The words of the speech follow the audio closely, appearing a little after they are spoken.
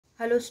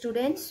Hello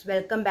students,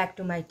 welcome back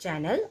to my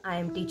channel. I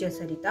am teacher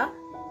Sarita.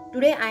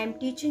 Today I am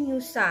teaching you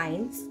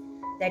science,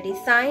 that is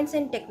Science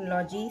and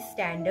Technology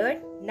Standard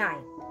 9.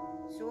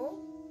 So,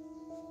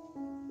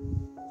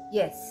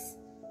 yes,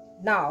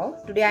 now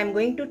today I am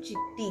going to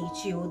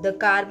teach you the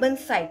carbon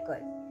cycle.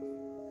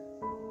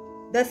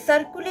 The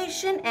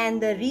circulation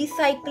and the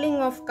recycling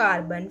of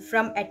carbon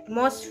from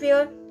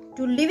atmosphere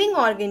to living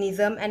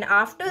organism and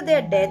after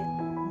their death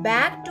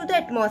back to the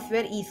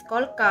atmosphere is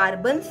called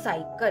carbon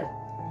cycle.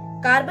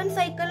 Carbon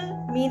cycle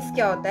means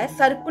क्या होता है?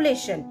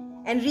 Circulation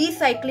and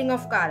recycling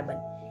of carbon.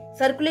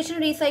 Circulation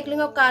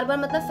recycling of carbon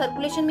मतलब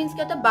circulation means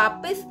क्या होता है?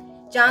 वापस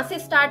जहां से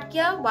स्टार्ट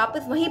किया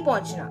वापस वहीं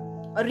पहुंचना.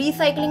 और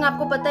रिसाइक्लिंग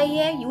आपको पता ही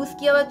है, यूज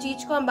किया हुआ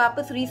चीज को हम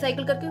वापस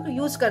रिसाइकिल करके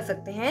यूज कर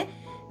सकते हैं.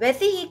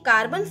 वैसे ही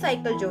कार्बन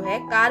साइकिल जो है,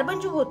 कार्बन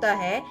जो होता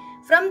है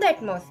फ्रॉम द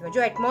एटमॉस्फेयर,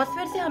 जो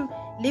एटमॉस्फेयर से हम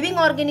लिविंग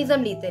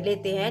ऑर्गेनिज्म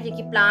लेते हैं, जो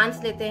कि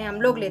प्लांट्स लेते हैं,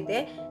 हम लोग लेते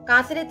हैं,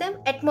 कहां से लेते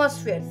हैं?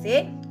 एटमॉस्फेयर से.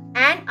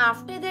 एंड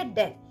आफ्टर देयर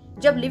डेथ,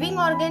 जब लिविंग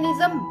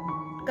ऑर्गेनिज्म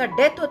का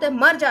डेथ होता है,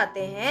 मर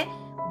जाते हैं,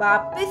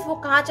 वापस वो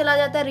कहाँ चला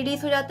जाता है?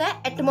 रिलीज हो जाता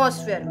है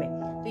एटमॉस्फेयर में.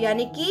 तो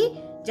यानी कि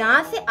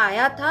जहां से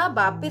आया था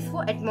वापस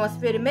वो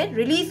एटमॉस्फेयर में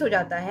रिलीज हो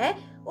जाता है.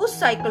 उस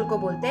साइकिल को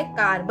बोलते हैं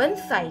carbon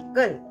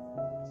cycle.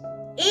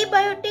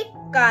 Abiotic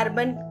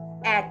carbon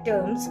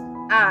atoms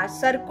are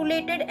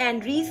circulated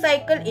and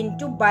recycled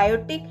into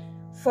biotic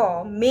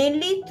form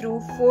mainly through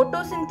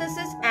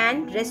photosynthesis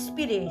and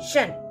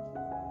respiration.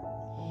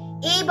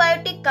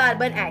 Abiotic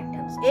carbon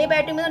atoms.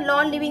 Abiotic means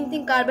non-living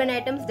thing carbon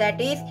atoms, that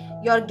is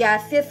your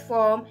gaseous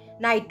form,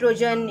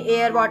 nitrogen,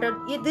 air, water.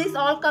 This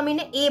all come in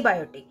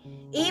abiotic.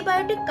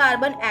 Abiotic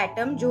carbon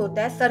atom जो होता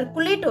है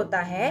circulate होता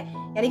है,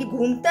 यानी कि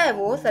घूमता है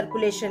वो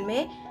सर्कुलेशन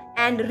में,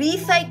 एंड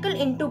रिसाइकल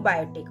इनटू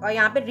बायोटिक. और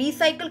यहाँ पे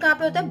रिसाइकल कहाँ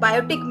पे होता है?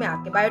 बायोटिक में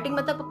आके. बायोटिक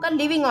मतलब आपका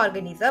living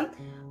organism.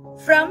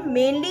 From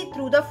mainly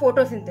through the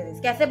photosynthesis.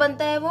 कैसे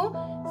बनता है वो?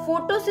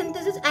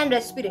 Photosynthesis and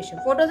respiration.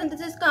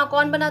 फोटोसिंथेसिस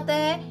कौन बनाता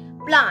है?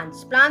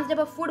 प्लांट्स. प्लांट्स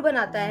जब फूड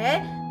बनाता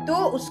है तो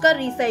उसका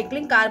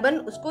रिसाइकलिंग कार्बन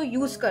उसको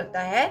यूज करता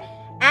है.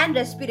 एंड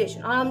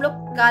रेस्पिरेशन, और हम लोग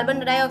कार्बन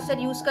डाइऑक्साइड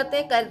यूज करते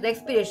हैं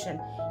रेस्पिरेशन.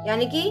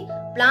 यानी कि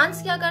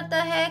प्लांट्स क्या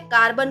करता है?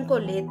 कार्बन को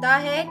लेता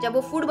है. जब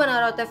वो फूड बना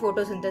रहा होता है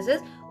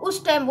फोटोसिंथेसिस,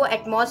 उस टाइम वो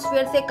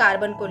एटमॉस्फेयर से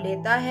कार्बन को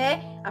लेता है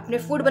अपने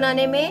फूड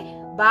बनाने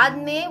में. बाद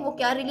में वो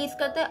क्या रिलीज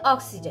करता है?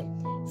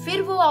 ऑक्सीजन.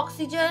 फिर वो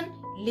ऑक्सीजन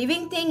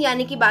लिविंग थिंग,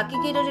 यानी कि बाकी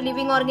के जो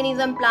लिविंग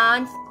ऑर्गेनिज्म,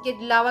 प्लांट्स के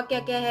अलावा क्या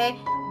क्या है,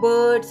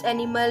 बर्ड्स,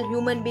 एनिमल,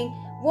 ह्यूमन बीइंग,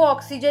 वो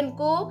ऑक्सीजन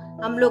को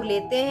हम लोग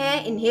लेते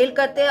हैं, इनहेल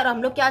करते हैं, और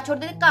हम लोग क्या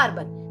छोड़ते हैं?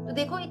 कार्बन. तो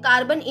देखो ये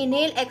कार्बन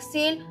इनहेल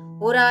एक्सहेल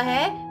हो रहा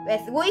है,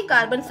 वैसे वही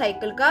कार्बन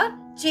साइकिल का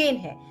चेन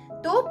है.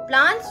 तो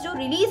प्लांट्स जो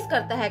रिलीज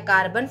करता है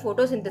कार्बन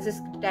फोटोसिंथेसिस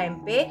के टाइम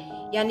पे,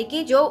 यानी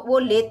कि जो वो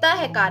लेता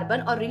है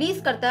कार्बन और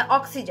रिलीज करता है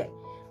ऑक्सीजन.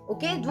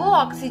 ओके, वो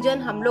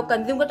ऑक्सीजन हम लोग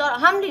कंज्यूम करते हैं और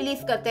हम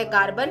रिलीज करते हैं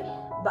carbon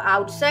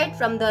outside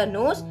from the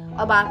nose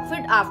और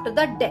फिर आफ्टर द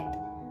डेथ.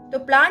 तो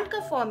प्लांट का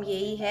फॉर्म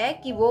यही है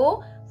कि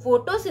वो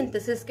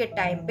फोटोसिंथेसिस के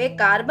टाइम पे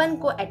कार्बन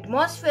को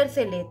एटमॉस्फेयर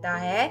से लेता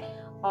है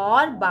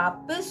और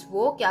वापस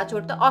वो क्या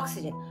छोड़ता है?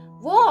 ऑक्सीजन.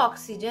 वो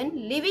ऑक्सीजन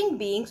लिविंग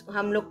बीइंग्स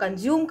हम लोग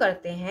कंज्यूम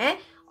करते हैं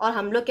और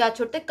हम लोग क्या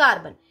छोड़ते हैं?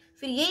 कार्बन.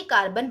 फिर ये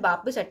कार्बन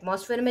वापस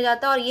एटमॉस्फेयर में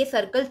जाता है और ये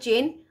सर्कल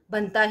चेन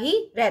बनता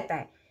ही रहता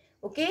है.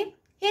 Okay,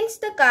 hints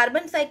the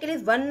carbon cycle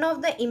is one of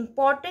the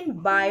important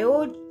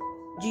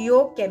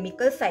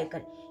biogeochemical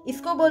cycle.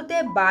 इसको बोलते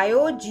हैं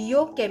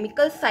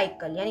बायोजियोकेमिकल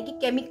साइकिल, यानी कि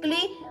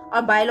केमिकली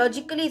और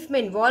बायोलॉजिकली इसमें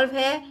इन्वॉल्व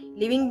है,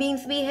 लिविंग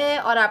बीइंग्स भी है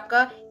और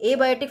आपका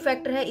एबायोटिक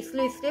फैक्टर है,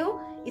 इसलिए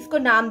इसको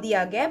नाम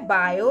दिया गया है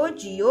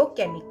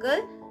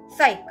biogeochemical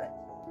cycle.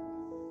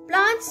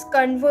 Plants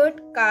convert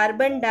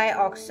carbon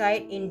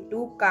dioxide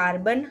into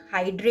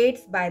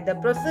carbohydrates by the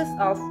process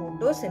of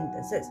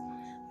photosynthesis.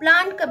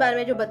 Plant के बारे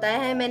में जो बताया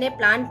है मैंने,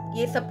 प्लांट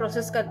ये सब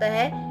प्रोसेस करता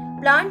है.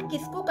 प्लांट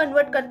किसको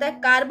कन्वर्ट करता है?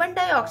 कार्बन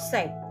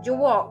डाइऑक्साइड जो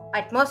वो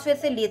एटमॉस्फेयर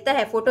से लेता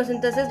है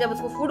फोटोसिंथेसिस जब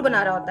उसको फूड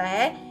बना रहा होता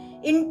है,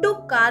 इनटू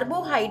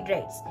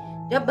कार्बोहाइड्रेट्स.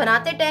 जब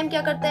बनाते टाइम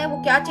क्या करता है?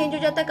 वो क्या चेंज हो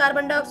जाता है?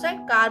 कार्बन डाइऑक्साइड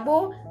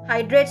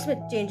कार्बोहाइड्रेट्स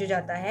में चेंज हो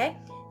जाता है.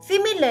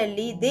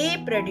 Similarly they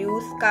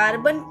produce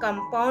carbon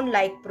compound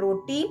like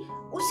protein.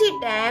 उसी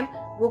टाइम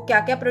वो क्या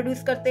क्या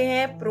प्रोड्यूस करते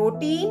हैं?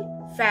 Protein,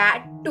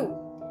 fat to.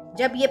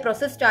 जब ये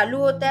प्रोसेस चालू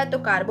होता है तो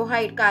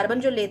कार्बन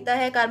जो लेता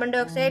है कार्बन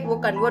डाइऑक्साइड, वो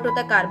कन्वर्ट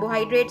होता है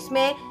कार्बोहाइड्रेट्स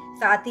में,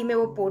 साथ ही में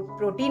वो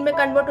प्रोटीन में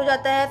कन्वर्ट हो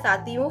जाता है,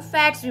 साथ ही वो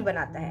फैट्स भी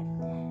बनाता है.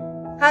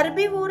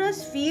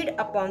 Herbivorous feed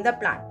upon the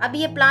plant. अब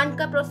ये प्लांट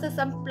का प्रोसेस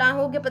हम प्लांट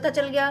हो गया, पता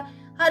चल गया.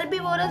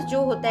 हर्बीवोरस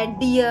जो होता है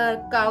डियर,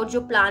 काउ,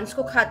 जो प्लांट्स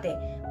को खाते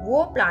हैं,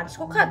 वो प्लांट्स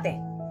को खाते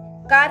हैं.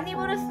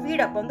 Carnivorous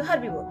feed upon the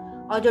herbivore.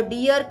 और जो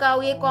डियर,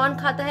 काउ, ये कौन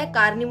खाता है?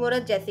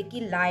 कार्निवोरस, जैसे कि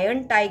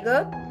लायन,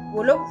 टाइगर,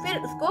 वो लोग फिर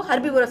उसको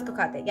हर्बीवोरस को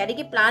खाते हैं. यानी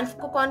कि प्लांट्स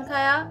को कौन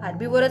खाया?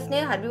 हर्बीवोरस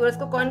ने. हर्बीवोरस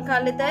को कौन खा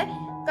लेता है?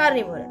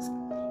 Carnivorous.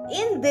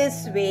 In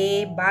this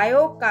way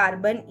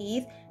बायोकार्बन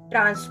is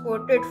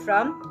transported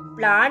from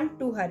plant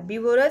to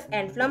herbivorous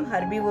and from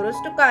herbivorous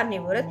to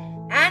carnivorous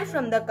and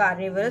from the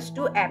carnivorous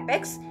to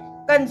apex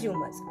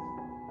consumers.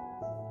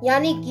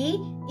 यानी कि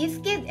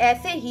इसके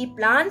ऐसे ही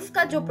प्लांट्स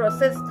का जो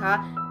प्रोसेस था,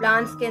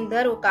 प्लांट्स के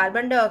अंदर वो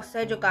कार्बन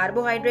डाइऑक्साइड जो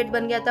कार्बोहाइड्रेट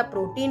बन गया था,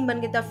 प्रोटीन बन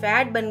गया था,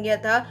 फैट बन गया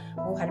था,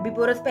 वो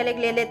हर्बीवोरस पहले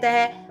ले लेता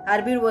है,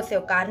 हर्बीवोरस से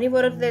वो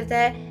कार्निवोरस लेता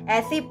है,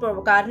 ऐसे ही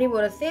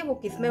कार्निवोरस से वो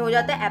किसमें हो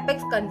जाता है,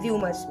 एपेक्स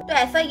कंज्यूमर्स में। तो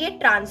ऐसा ये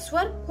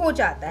ट्रांसफर हो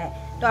जाता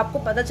है। तो आपको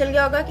पता चल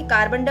गया होगा कि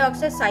कार्बन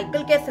डाइऑक्साइड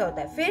साइकिल कैसे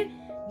होता है। फिर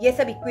ये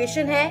सब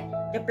इक्वेशन है,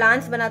 जब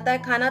प्लांट्स बनाता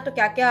है खाना तो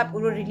क्या क्या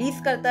वो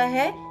रिलीज करता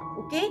है।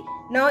 Okay,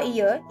 now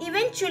here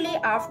eventually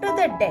after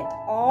the death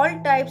all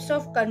types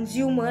of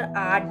consumer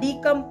are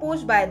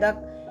decomposed by the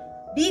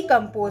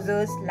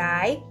decomposers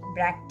like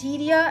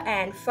bacteria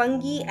and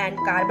fungi, and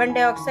carbon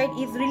dioxide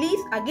is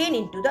released again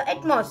into the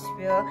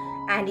atmosphere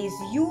and is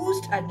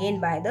used again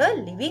by the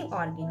living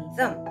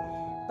organism.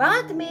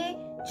 बाद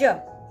में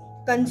जब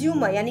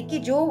consumer यानी कि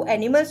जो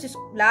animals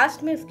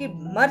last में उसके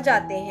मर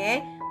जाते हैं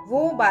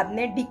वो बाद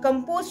में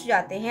डिकम्पोज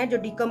जाते हैं। जो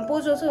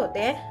डिकम्पोज होते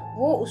हैं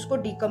वो उसको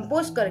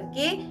डिकम्पोज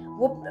करके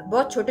वो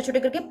बहुत छोटे छोटे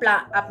करके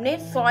अपने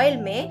सॉइल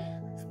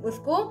में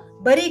उसको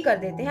बरी कर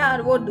देते हैं,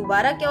 और वो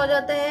दोबारा क्या हो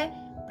जाता है,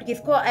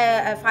 किसको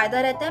फायदा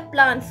रहता है,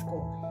 प्लांट्स को।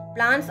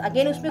 प्लांट्स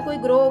अगेन उसमें कोई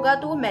ग्रो होगा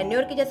तो वो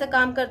मैन्योर के जैसा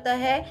काम करता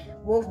है,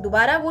 वो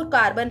दोबारा वो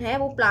कार्बन है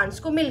वो प्लांट्स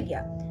को मिल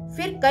गया।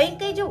 फिर कई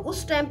कई जो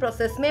उस टाइम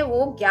प्रोसेस में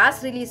वो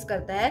गैस रिलीज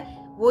करता है,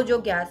 वो जो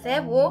गैस है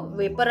वो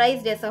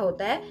वेपराइज जैसा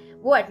होता है,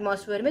 वो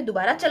एटमॉस्फेयर में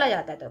दोबारा चला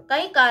जाता है। तो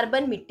कई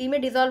कार्बन मिट्टी में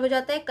डिसॉल्व हो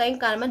जाता है, कई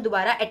कार्बन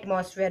दोबारा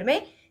एटमॉस्फेयर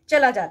में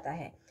चला जाता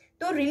है।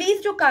 तो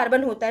रिलीज जो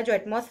कार्बन होता है जो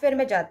एटमॉस्फेयर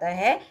में जाता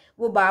है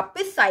वो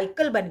वापस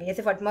साइकिल बन के,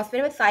 जैसे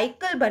एटमॉस्फेयर में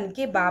साइकिल बन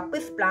के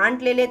वापस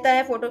प्लांट ले लेता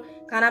है फोटो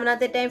खाना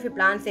बनाते टाइम, फिर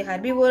प्लांट से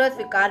हर्बीवोरस,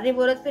 फिर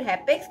कार्निवोरस, फिर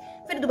हैपेक्स,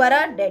 फिर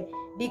दोबारा डेड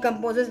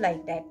डिकम्पोजेस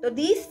लाइक टाइप। तो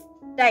दिस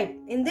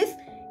टाइप इन दिस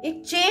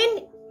एक चेन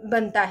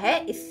बनता है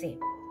इससे।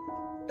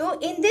 तो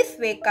in this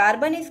way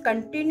carbon is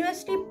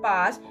continuously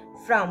pass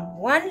from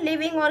one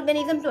living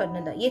organism to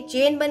another. ये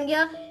चेन बन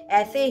गया।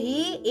 ऐसे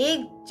ही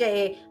एक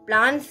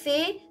प्लांट से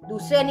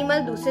दूसरे एनिमल,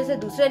 दूसरे से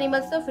दूसरे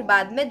एनिमल से, फिर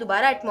बाद में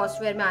दोबारा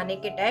एटमॉस्फेयर में आने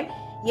के टाइम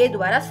ये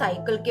दोबारा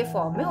साइकिल के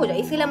फॉर्म में हो जाए।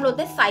 इसीलिए हम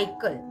बोलते हैं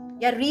साइकिल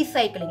या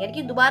रिसाइकलिंग, यानी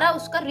कि दोबारा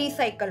उसका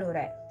रिसाइकल हो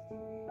रहा है।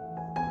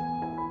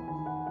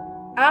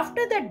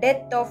 After the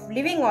death of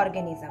living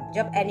organism,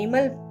 जब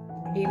एनिमल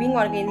लिविंग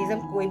ऑर्गेनिज्म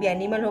कोई भी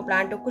एनिमल हो,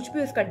 प्लांट हो, कुछ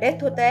भी उसका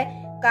डेथ होता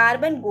है,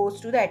 carbon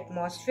goes to the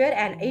atmosphere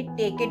and it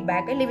take it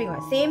back a living.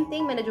 Same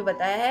thing मैंने जो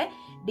बताया है,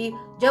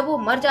 जब वो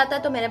मर जाता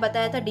है तो मैंने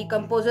बताया था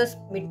डिकम्पोजर्स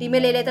मिट्टी में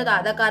ले लेता है तो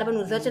आधा कार्बन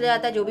उधर चला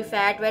जाता है, जो भी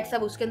फैट वेट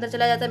सब उसके अंदर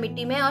चला जाता है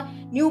मिट्टी में, और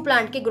न्यू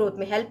प्लांट के ग्रोथ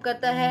में हेल्प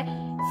करता है।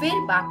 फिर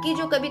बाकी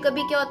जो कभी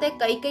कभी क्या होता है,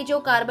 कई कई जो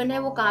कार्बन है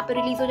वो कहाँ पे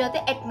रिलीज हो जाते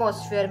हैं,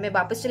 एटमॉस्फेयर में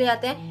वापस चले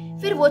जाते हैं,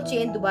 फिर वो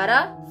चेन दोबारा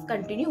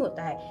कंटिन्यू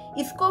होता है।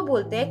 इसको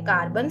बोलते हैं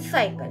carbon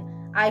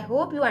cycle. I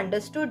hope you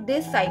understood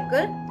this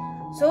cycle.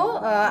 सो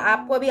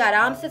आपको अभी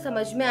आराम से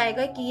समझ में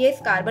आएगा कि ये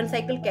कार्बन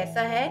साइकिल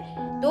कैसा है।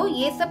 तो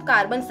ये सब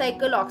carbon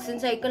cycle, oxygen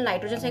cycle,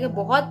 nitrogen cycle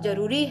बहुत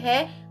जरूरी है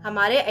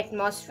हमारे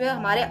एटमॉस्फेयर,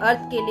 हमारे अर्थ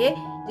के लिए,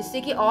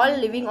 जिससे कि ऑल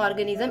लिविंग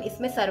ऑर्गेनिज्म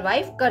इसमें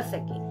सरवाइव कर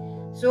सके।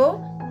 So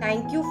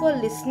thank you for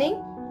listening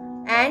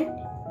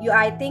and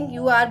I think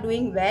you are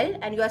doing well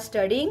and you are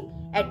studying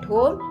at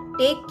home.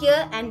 Take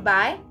care and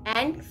bye,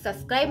 and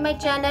subscribe my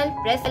channel,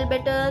 press bell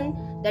button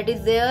that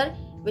is there,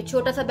 वो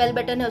छोटा सा bell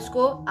button है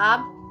उसको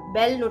आप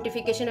bell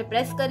notification में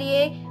press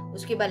करिए,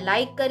 उसके बाद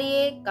लाइक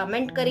करिए,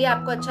 कमेंट करिए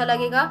आपको अच्छा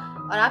लगेगा,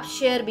 और आप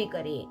शेयर भी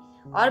करिए।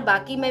 और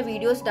बाकी मैं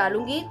वीडियोस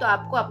डालूंगी तो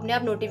आपको अपने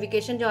आप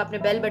नोटिफिकेशन, जो आपने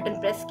बेल बटन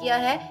प्रेस किया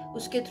है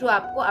उसके थ्रू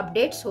आपको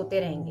अपडेट्स होते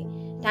रहेंगे।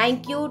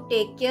 Thank you,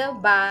 take care,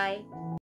 bye.